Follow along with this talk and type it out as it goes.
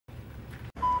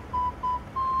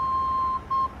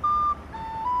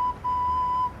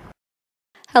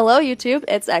Hello YouTube,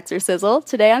 it's Exorcizzle.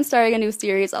 Today I'm starting a new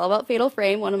series all about Fatal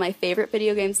Frame, one of my favorite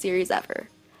video game series ever.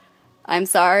 I'm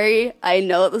sorry, I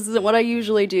know that this isn't what I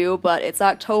usually do, but it's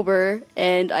October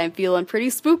and I'm feeling pretty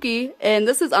spooky, and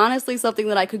this is honestly something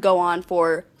that I could go on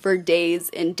for days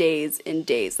and days and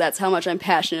days. That's how much I'm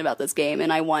passionate about this game,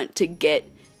 and I want to get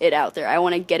it out there. I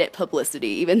want to get it publicity,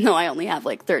 even though I only have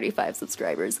like 35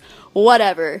 subscribers.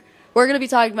 Whatever. We're going to be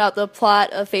talking about the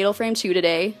plot of Fatal Frame 2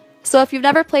 today. So if you've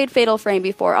never played Fatal Frame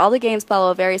before, all the games follow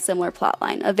a very similar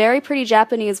plotline. A very pretty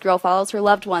Japanese girl follows her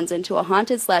loved ones into a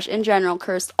haunted / in general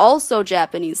cursed also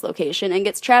Japanese location and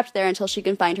gets trapped there until she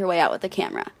can find her way out with a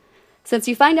camera. Since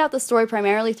you find out the story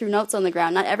primarily through notes on the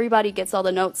ground, not everybody gets all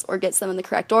the notes or gets them in the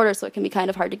correct order, so it can be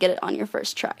kind of hard to get it on your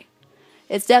first try.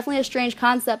 It's definitely a strange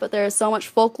concept, but there is so much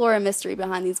folklore and mystery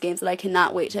behind these games that I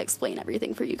cannot wait to explain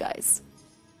everything for you guys.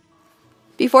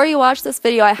 Before you watch this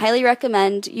video, I highly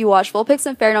recommend you watch Vulpix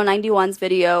Inferno 91's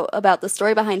video about the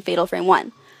story behind Fatal Frame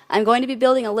 1. I'm going to be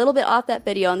building a little bit off that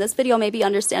video, and this video may be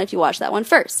understand if you watch that one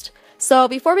first. So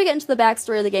before we get into the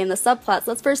backstory of the game, the subplots,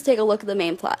 let's first take a look at the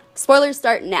main plot. Spoilers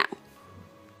start now.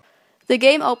 The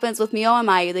game opens with Misao and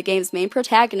Mayu, the game's main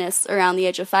protagonists, around the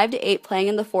age of 5 to 8, playing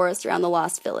in the forest around the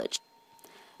Lost Village.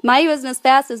 Mayu isn't as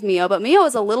fast as Misao, but Misao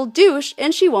is a little douche,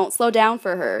 and she won't slow down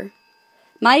for her.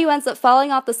 Mayu ends up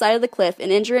falling off the side of the cliff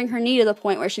and injuring her knee to the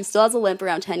point where she still has a limp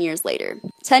around 10 years later.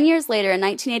 10 years later, in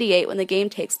 1988, when the game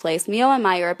takes place, Misao and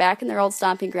Mayu are back in their old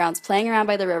stomping grounds playing around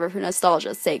by the river for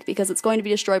nostalgia's sake because it's going to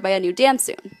be destroyed by a new dam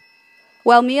soon.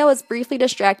 While Misao is briefly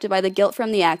distracted by the guilt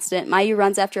from the accident, Mayu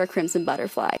runs after a crimson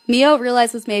butterfly. Misao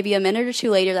realizes maybe a minute or two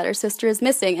later that her sister is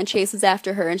missing and chases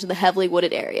after her into the heavily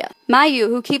wooded area. Mayu,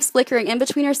 who keeps flickering in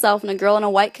between herself and a girl in a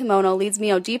white kimono, leads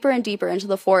Misao deeper and deeper into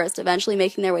the forest, eventually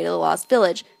making their way to the Lost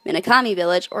Village, Minakami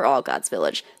Village, or All Gods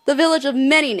Village, the village of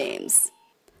many names.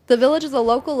 The village is a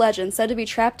local legend said to be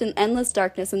trapped in endless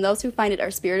darkness, and those who find it are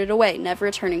spirited away, never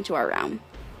returning to our realm.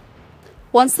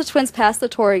 Once the twins pass the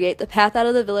Torii Gate, the path out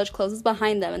of the village closes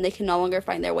behind them and they can no longer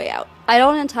find their way out. I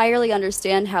don't entirely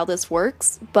understand how this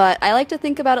works, but I like to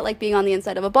think about it like being on the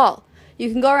inside of a ball.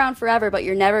 You can go around forever, but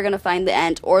you're never going to find the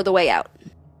end or the way out.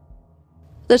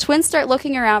 The twins start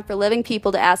looking around for living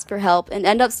people to ask for help and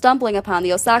end up stumbling upon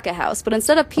the Osaka house, but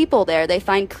instead of people there, they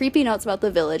find creepy notes about the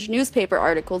village, newspaper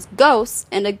articles, ghosts,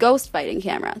 and a ghost fighting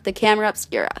camera, the camera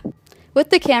obscura. With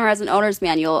the camera as an owner's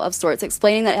manual of sorts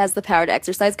explaining that it has the power to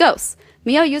exorcise ghosts.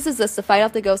 Misao uses this to fight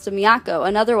off the ghost of Miyako,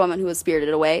 another woman who was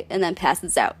spirited away, and then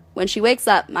passes out. When she wakes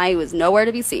up, Mayu is nowhere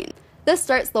to be seen. This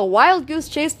starts the wild goose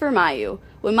chase for Mayu.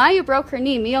 When Mayu broke her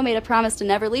knee, Misao made a promise to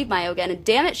never leave Mayu again, and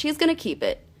damn it, she's gonna keep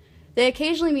it. They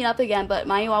occasionally meet up again, but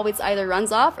Mayu always either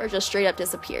runs off or just straight up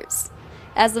disappears.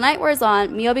 As the night wears on,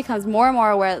 Misao becomes more and more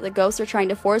aware that the ghosts are trying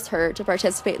to force her to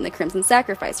participate in the Crimson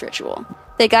Sacrifice ritual.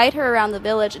 They guide her around the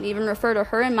village and even refer to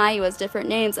her and Mayu as different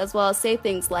names, as well as say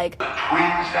things like, "The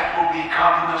twins that will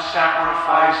become the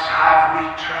sacrifice have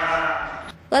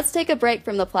returned." Let's take a break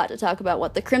from the plot to talk about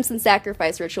what the Crimson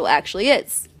Sacrifice ritual actually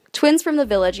is. Twins from the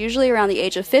village, usually around the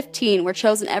age of 15, were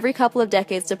chosen every couple of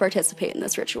decades to participate in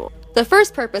this ritual. The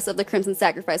first purpose of the Crimson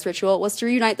Sacrifice ritual was to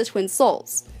reunite the twins'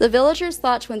 souls. The villagers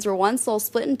thought twins were one soul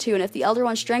split in two, and if the elder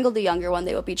one strangled the younger one,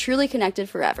 they would be truly connected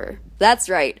forever. That's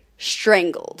right,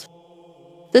 strangled.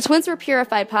 The twins were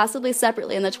purified possibly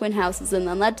separately in the twin houses and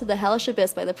then led to the Hellish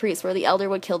Abyss by the priest, where the elder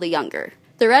would kill the younger.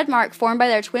 The red mark formed by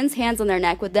their twins' hands on their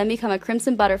neck would then become a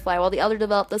crimson butterfly, while the elder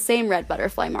developed the same red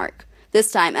butterfly mark,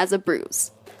 this time as a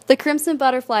bruise. The crimson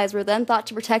butterflies were then thought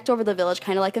to protect over the village,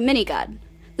 kind of like a mini-god.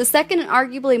 The second and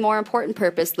arguably more important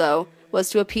purpose, though, was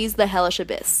to appease the Hellish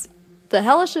Abyss. The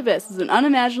Hellish Abyss is an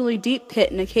unimaginably deep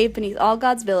pit in a cave beneath All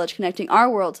Gods Village connecting our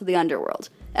world to the underworld.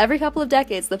 Every couple of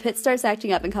decades, the pit starts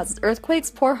acting up and causes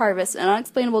earthquakes, poor harvests, and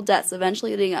unexplainable deaths,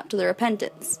 eventually leading up to the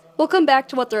repentance. We'll come back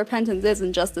to what the repentance is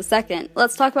in just a second.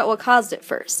 Let's talk about what caused it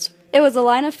first. It was a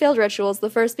line of failed rituals, the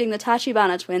first being the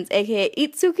Tachibana twins, aka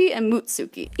Itsuki and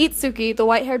Mutsuki. Itsuki, the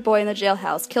white-haired boy in the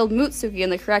jailhouse, killed Mutsuki in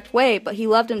the correct way, but he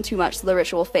loved him too much, so the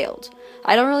ritual failed.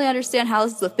 I don't really understand how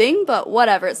this is a thing, but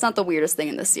whatever, it's not the weirdest thing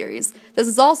in this series. This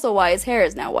is also why his hair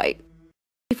is now white.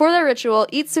 Before the ritual,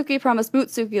 Itsuki promised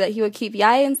Mutsuki that he would keep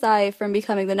Yae and Sae from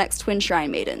becoming the next twin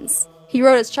shrine maidens. He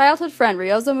wrote his childhood friend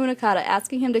Ryozo Munakata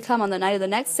asking him to come on the night of the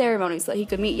next ceremony so that he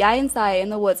could meet Yae and Sae in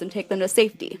the woods and take them to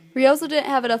safety. Ryozo didn't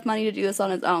have enough money to do this on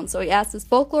his own, so he asked his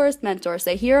folklorist mentor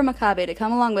Seihiro Makabe to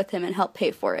come along with him and help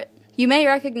pay for it. You may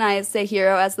recognize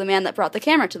Seihiro as the man that brought the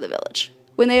camera to the village.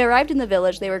 When they arrived in the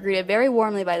village, they were greeted very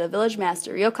warmly by the village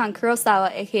master, Ryokan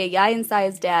Kurosawa, aka Yae and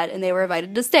Sae's dad, and they were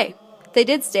invited to stay. They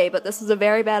did stay, but this was a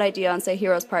very bad idea on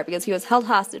Seihiro's part because he was held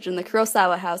hostage in the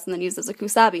Kurosawa house and then used as a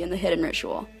Kusabi in the hidden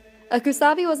ritual. A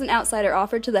Kusabi was an outsider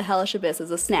offered to the Hellish Abyss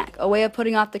as a snack, a way of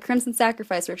putting off the Crimson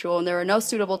Sacrifice ritual when there were no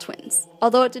suitable twins.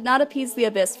 Although it did not appease the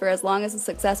Abyss for as long as a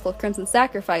successful Crimson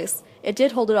Sacrifice, it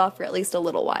did hold it off for at least a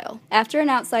little while. After an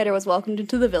outsider was welcomed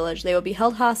into the village, they would be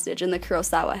held hostage in the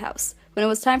Kurosawa house. When it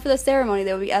was time for the ceremony,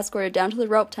 they would be escorted down to the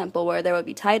rope temple where they would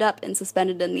be tied up and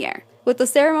suspended in the air. With the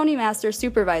ceremony master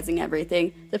supervising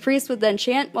everything, the priest would then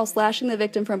chant while slashing the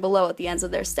victim from below at the ends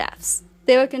of their staffs.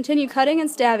 They would continue cutting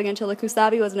and stabbing until the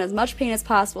Kusabi was in as much pain as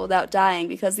possible without dying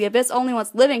because the Abyss only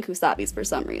wants living Kusabis for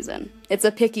some reason. It's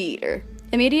a picky eater.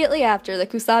 Immediately after, the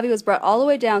Kusabi was brought all the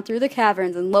way down through the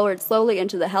caverns and lowered slowly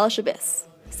into the Hellish Abyss.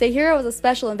 Seihiro was a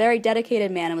special and very dedicated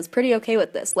man and was pretty okay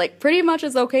with this, like pretty much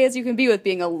as okay as you can be with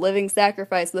being a living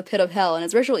sacrifice in the pit of hell, and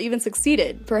his ritual even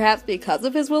succeeded, perhaps because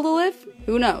of his will to live?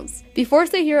 Who knows? Before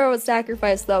Seihiro was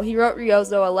sacrificed though, he wrote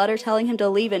Ryozo a letter telling him to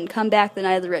leave and come back the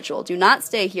night of the ritual. Do not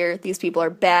stay here, these people are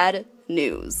bad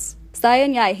news. Sae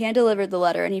and Yae hand-delivered the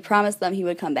letter, and he promised them he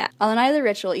would come back. On the night of the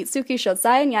ritual, Itsuki showed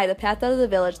Sae and Yae the path out of the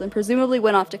village, then presumably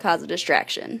went off to cause a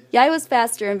distraction. Yae was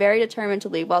faster and very determined to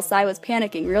leave, while Sae was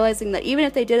panicking, realizing that even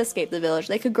if they did escape the village,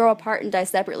 they could grow apart and die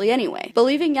separately anyway.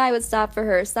 Believing Yae would stop for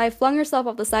her, Sae flung herself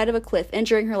off the side of a cliff,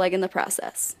 injuring her leg in the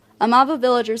process. A mob of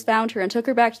villagers found her and took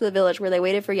her back to the village where they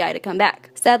waited for Yae to come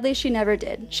back. Sadly, she never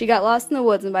did. She got lost in the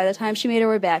woods, and by the time she made her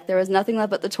way back, there was nothing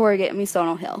left but the Torigate and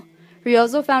Misono Hill.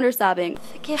 Ryozo found her sobbing.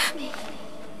 Forgive me.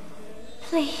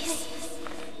 Please,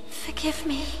 forgive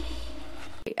me.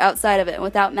 Outside of it and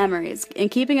without memories,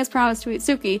 and keeping his promise to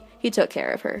Itsuki, he took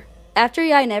care of her. After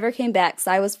Yae never came back,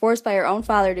 Sae was forced by her own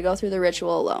father to go through the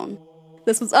ritual alone.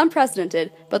 This was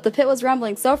unprecedented, but the pit was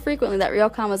rumbling so frequently that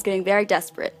Ryokan was getting very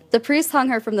desperate. The priest hung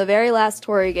her from the very last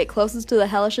Torigate closest to the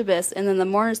Hellish Abyss, and then the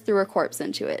mourners threw her corpse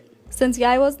into it. Since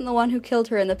Yae wasn't the one who killed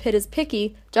her and the pit is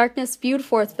picky, darkness spewed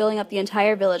forth, filling up the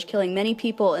entire village, killing many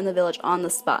people in the village on the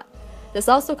spot. This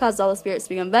also caused all the spirits to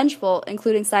become vengeful,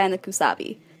 including Sae and the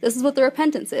Kusabi. This is what the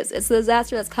repentance is. It's the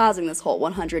disaster that's causing this whole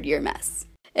 100-year mess.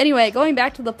 Anyway, going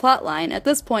back to the plotline, at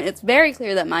this point it's very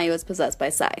clear that Mayu is possessed by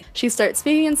Sae. She starts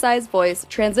speaking in Sae's voice,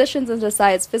 transitions into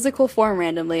Sae's physical form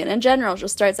randomly, and in general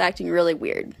just starts acting really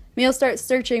weird. Mio starts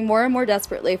searching more and more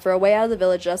desperately for a way out of the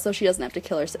village just so she doesn't have to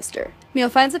kill her sister. Mio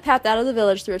finds a path out of the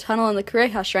village through a tunnel in the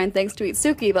Kureha shrine thanks to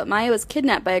Itsuki, but Mayu is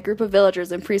kidnapped by a group of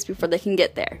villagers and priests before they can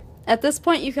get there. At this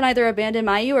point, you can either abandon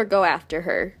Mayu or go after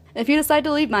her. If you decide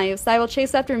to leave Mayu, Sae will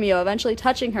chase after Mio, eventually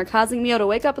touching her, causing Mio to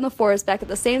wake up in the forest back at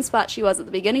the same spot she was at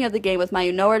the beginning of the game with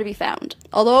Mayu nowhere to be found.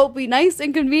 Although it would be nice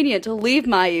and convenient to leave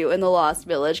Mayu in the Lost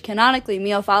Village, canonically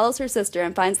Mio follows her sister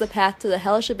and finds the path to the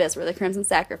Hellish Abyss where the Crimson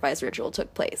Sacrifice ritual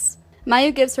took place.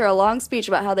 Mayu gives her a long speech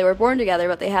about how they were born together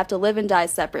but they have to live and die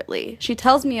separately. She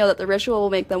tells Mio that the ritual will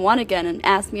make them one again and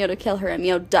asks Mio to kill her, and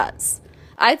Mio does.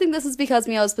 I think this is because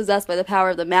Mio is possessed by the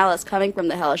power of the malice coming from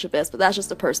the Hellish Abyss, but that's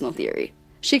just a personal theory.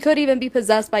 She could even be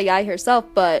possessed by Yae herself,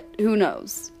 but who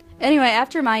knows. Anyway,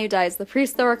 after Mayu dies, the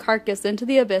priests throw her carcass into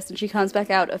the abyss and she comes back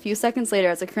out a few seconds later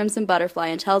as a crimson butterfly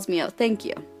and tells Mio, "Thank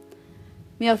you."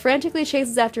 Mio frantically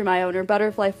chases after Mayu in her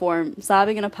butterfly form,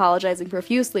 sobbing and apologizing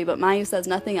profusely, but Mayu says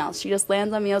nothing else. She just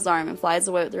lands on Mio's arm and flies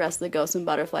away with the rest of the ghosts and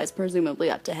butterflies,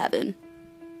 presumably up to heaven.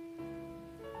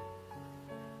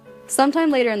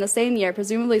 Sometime later in the same year,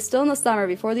 presumably still in the summer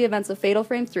before the events of Fatal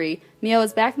Frame 3, Mio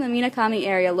is back in the Minakami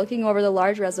area looking over the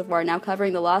large reservoir now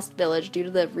covering the Lost Village due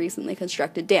to the recently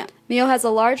constructed dam. Mio has a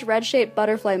large red-shaped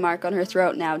butterfly mark on her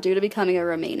throat now due to becoming a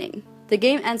remaining. The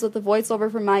game ends with a voiceover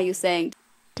from Mayu saying,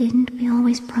 "Didn't we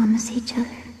always promise each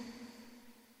other?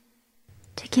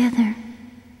 Together.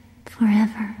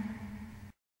 Forever."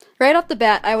 Right off the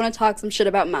bat, I want to talk some shit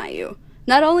about Mayu.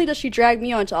 Not only does she drag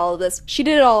Mio into all of this, she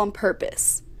did it all on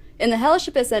purpose. In the Hellish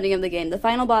Abyss ending of the game, the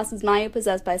final boss is Mayu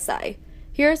possessed by Sae.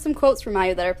 Here are some quotes from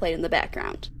Mayu that are played in the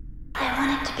background. "I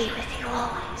wanted to be with you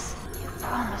always. You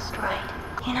promised, right?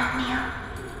 You know, Mio?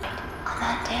 On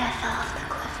that day I fell off the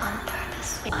cliff on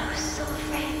purpose. I was so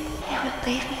afraid you would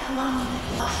leave me alone,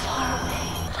 far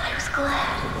away. But I was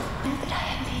glad. I knew that I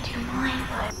had made you mine,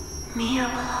 but Mio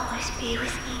will always be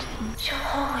with me. She'll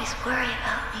always worry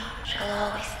about me. She'll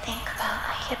always think about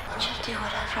me. She'll do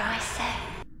whatever I say."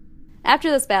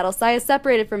 After this battle, Sae is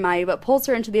separated from Mayu but pulls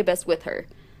her into the abyss with her.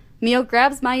 Mio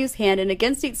grabs Mayu's hand and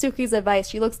against Itsuki's advice,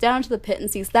 she looks down into the pit and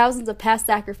sees thousands of past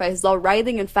sacrifices all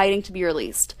writhing and fighting to be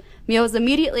released. Mio is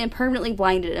immediately and permanently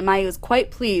blinded, and Mayu is quite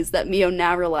pleased that Mio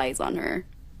now relies on her.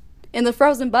 In the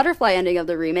Frozen Butterfly ending of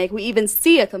the remake, we even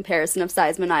see a comparison of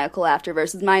Sae's maniacal laughter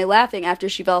versus Mayu laughing after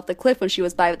she fell off the cliff when she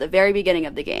was 5 at the very beginning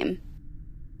of the game.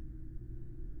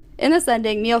 In this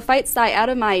ending, Mio fights Sae out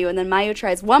of Mayu, and then Mayu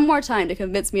tries one more time to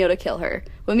convince Mio to kill her.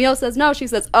 When Mio says no, she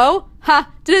says, "Oh, ha,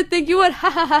 didn't think you would,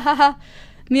 ha ha ha ha ha."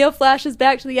 Mio flashes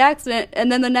back to the accident, and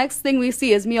then the next thing we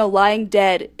see is Mio lying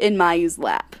dead in Mayu's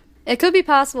lap. It could be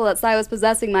possible that Sae was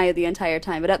possessing Mayu the entire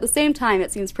time, but at the same time,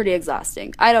 it seems pretty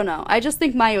exhausting. I don't know. I just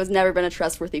think Mayu has never been a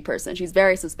trustworthy person. She's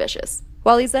very suspicious.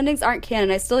 While these endings aren't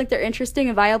canon, I still think they're interesting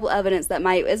and viable evidence that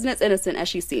Mayu isn't as innocent as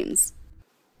she seems.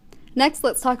 Next,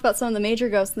 let's talk about some of the major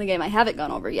ghosts in the game I haven't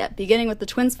gone over yet, beginning with the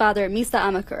twins' father, Misao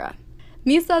Amakura.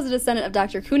 Misao is a descendant of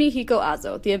Dr. Kunihiko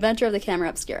Azo, the inventor of the camera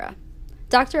obscura.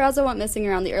 Dr. Azo went missing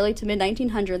around the early to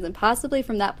mid-1900s, and possibly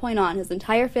from that point on, his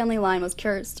entire family line was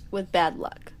cursed with bad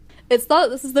luck. It's thought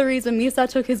this is the reason Misao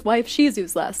took his wife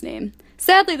Shizu's last name.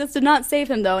 Sadly, this did not save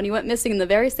him, though, and he went missing in the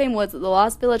very same woods that the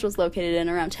Lost Village was located in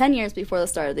around 10 years before the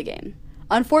start of the game.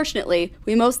 Unfortunately,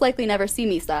 we most likely never see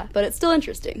Misao, but it's still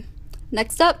interesting.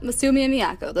 Next up, Masumi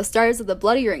Miyako, the stars of the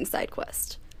Bloody Ring side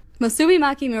quest. Masumi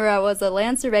Makimura was a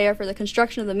land surveyor for the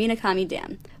construction of the Minakami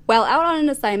Dam. While out on an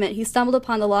assignment, he stumbled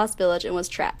upon the Lost Village and was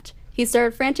trapped. He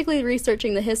started frantically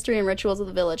researching the history and rituals of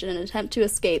the village in an attempt to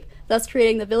escape, thus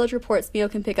creating the village reports Mio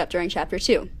can pick up during Chapter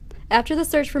 2. After the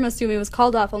search for Masumi was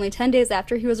called off only 10 days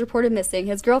after he was reported missing,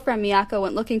 his girlfriend Miyako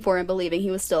went looking for him, believing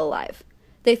he was still alive.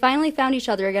 They finally found each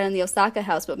other again in the Osaka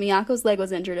house, but Miyako's leg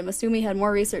was injured and Masumi had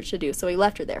more research to do, so he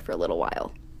left her there for a little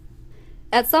while.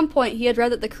 At some point, he had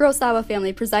read that the Kurosawa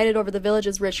family presided over the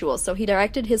village's rituals, so he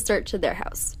directed his search to their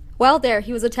house. While there,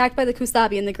 he was attacked by the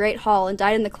Kusabi in the Great Hall and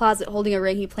died in the closet holding a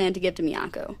ring he planned to give to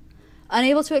Miyako.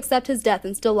 Unable to accept his death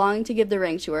and still longing to give the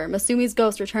ring to her, Masumi's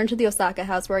ghost returned to the Osaka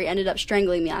house where he ended up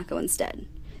strangling Miyako instead.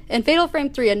 In Fatal Frame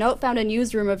 3, a note found in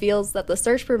Yu's room reveals that the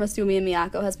search for Masumi and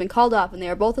Miyako has been called off and they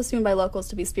are both assumed by locals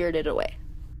to be spirited away.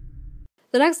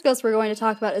 The next ghost we're going to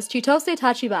talk about is Chitose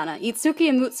Tachibana, Itsuki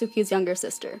and Mutsuki's younger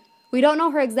sister. We don't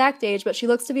know her exact age, but she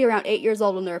looks to be around 8 years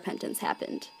old when the repentance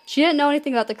happened. She didn't know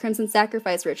anything about the Crimson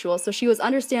Sacrifice ritual, so she was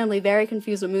understandably very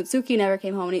confused when Mutsuki never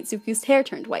came home and Itsuki's hair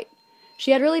turned white.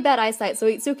 She had really bad eyesight, so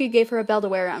Itsuki gave her a bell to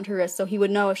wear around her wrist so he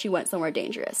would know if she went somewhere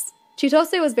dangerous.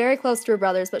 Chitose was very close to her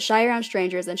brothers, but shy around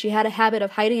strangers, and she had a habit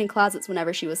of hiding in closets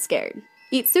whenever she was scared.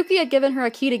 Itsuki had given her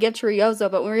a key to give to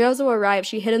Ryozo, but when Ryozo arrived,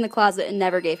 she hid in the closet and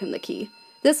never gave him the key.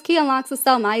 This key unlocks the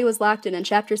cell Mayu was locked in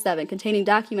Chapter 7, containing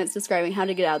documents describing how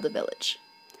to get out of the village.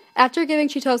 After giving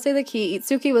Chitose the key,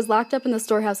 Itsuki was locked up in the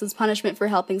storehouse as punishment for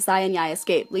helping Sae and Yae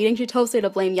escape, leading Chitose to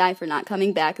blame Yae for not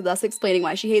coming back, thus explaining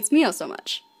why she hates Mio so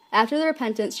much. After the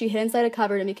repentance, she hid inside a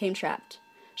cupboard and became trapped.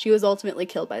 She was ultimately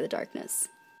killed by the darkness.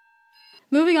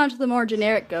 Moving on to the more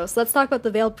generic ghosts, let's talk about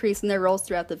the Veiled Priests and their roles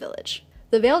throughout the village.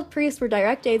 The Veiled Priests were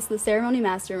direct aides to the ceremony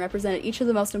master and represented each of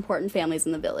the most important families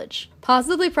in the village.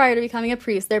 Possibly prior to becoming a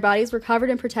priest, their bodies were covered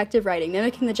in protective writing,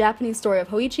 mimicking the Japanese story of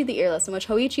Hoichi the Earless, in which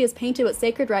Hoichi is painted with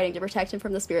sacred writing to protect him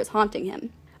from the spirits haunting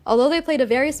him. Although they played a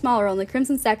very small role in the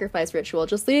Crimson Sacrifice ritual,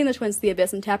 just leading the twins to the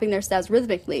abyss and tapping their staves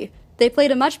rhythmically, they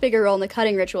played a much bigger role in the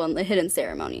cutting ritual and the hidden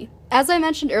ceremony. As I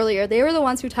mentioned earlier, they were the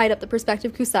ones who tied up the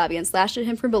prospective Kusabi and slashed at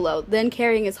him from below, then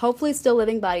carrying his hopefully still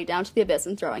living body down to the abyss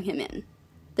and throwing him in.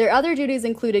 Their other duties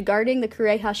included guarding the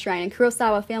Kureha Shrine and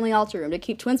Kurosawa family altar room to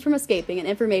keep twins from escaping and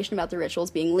information about the rituals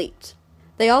being leaked.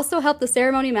 They also helped the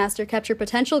ceremony master capture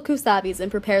potential Kusabis and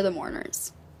prepare the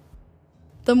Mourners.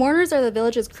 The Mourners are the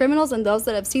village's criminals and those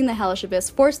that have seen the Hellish Abyss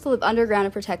forced to live underground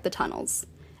and protect the tunnels.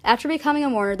 After becoming a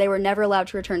Mourner, they were never allowed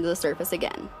to return to the surface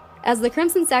again. As the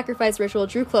Crimson Sacrifice ritual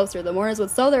drew closer, the Mourners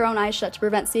would sew their own eyes shut to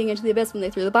prevent seeing into the abyss when they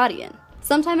threw the body in.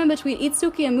 Sometime in between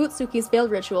Itsuki and Mutsuki's failed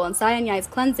ritual and Sae and Yae's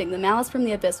cleansing, the malice from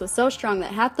the abyss was so strong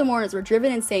that half the Mourners were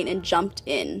driven insane and jumped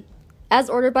in. As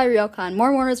ordered by Ryokan,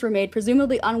 more Mourners were made,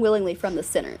 presumably unwillingly, from the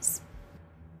sinners.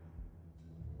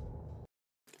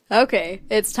 Okay,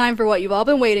 it's time for what you've all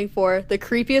been waiting for, the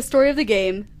creepiest story of the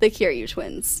game, the Kiryu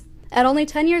twins. At only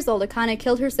 10 years old, Akane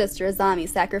killed her sister Azami,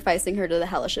 sacrificing her to the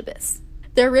Hellish Abyss.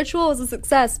 Their ritual was a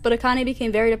success, but Akane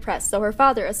became very depressed, so her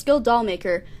father, a skilled doll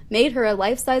maker, made her a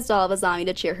life-size doll of Azami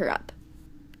to cheer her up.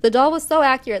 The doll was so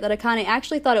accurate that Akane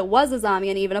actually thought it was Azami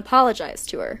and even apologized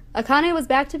to her. Akane was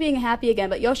back to being happy again,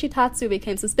 but Yoshitatsu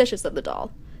became suspicious of the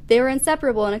doll. They were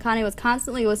inseparable, and Akane was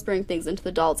constantly whispering things into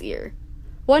the doll's ear.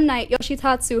 One night,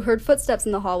 Yoshitatsu heard footsteps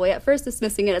in the hallway, at first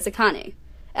dismissing it as Akane.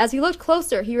 As he looked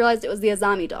closer, he realized it was the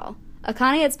Azami doll.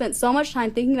 Akane had spent so much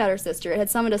time thinking about her sister, it had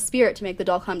summoned a spirit to make the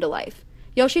doll come to life.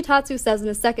 Yoshitatsu says in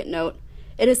his second note,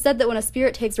 "It is said that when a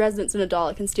spirit takes residence in a doll,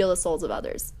 it can steal the souls of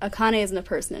others. Akane isn't a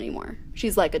person anymore.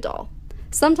 She's like a doll."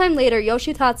 Sometime later,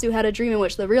 Yoshitatsu had a dream in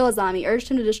which the real Azami urged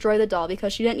him to destroy the doll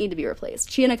because she didn't need to be replaced.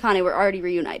 She and Akane were already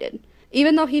reunited.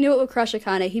 Even though he knew it would crush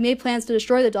Akane, he made plans to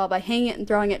destroy the doll by hanging it and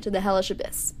throwing it to the Hellish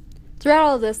Abyss. Throughout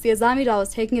all of this, the Azami doll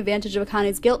was taking advantage of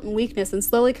Akane's guilt and weakness and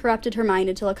slowly corrupted her mind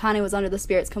until Akane was under the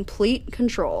spirit's complete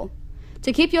control.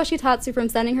 To keep Yoshitatsu from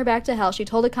sending her back to hell, she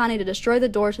told Akane to destroy the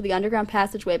door to the underground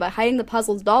passageway by hiding the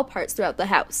puzzle's doll parts throughout the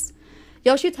house.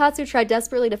 Yoshitatsu tried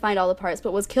desperately to find all the parts,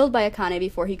 but was killed by Akane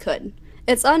before he could.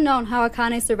 It's unknown how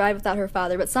Akane survived without her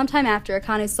father, but sometime after,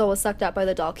 Akane's soul was sucked out by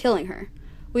the doll, killing her.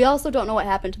 We also don't know what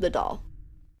happened to the doll.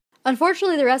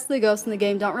 Unfortunately, the rest of the ghosts in the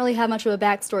game don't really have much of a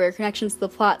backstory or connections to the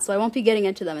plot, so I won't be getting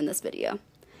into them in this video.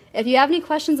 If you have any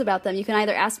questions about them, you can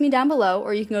either ask me down below,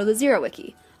 or you can go to the Zero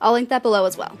Wiki. I'll link that below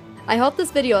as well. I hope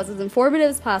this video is as informative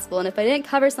as possible, and if I didn't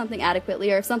cover something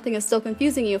adequately, or if something is still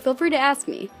confusing you, feel free to ask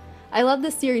me. I love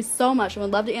this series so much and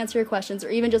would love to answer your questions or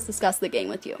even just discuss the game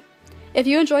with you. If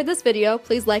you enjoyed this video,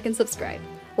 please like and subscribe.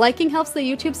 Liking helps the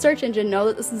YouTube search engine know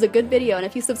that this is a good video, and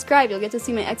if you subscribe, you'll get to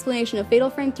see my explanation of Fatal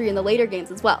Frame 3 and the later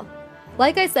games as well.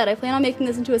 Like I said, I plan on making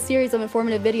this into a series of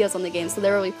informative videos on the game, so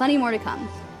there will be plenty more to come.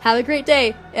 Have a great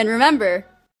day, and remember...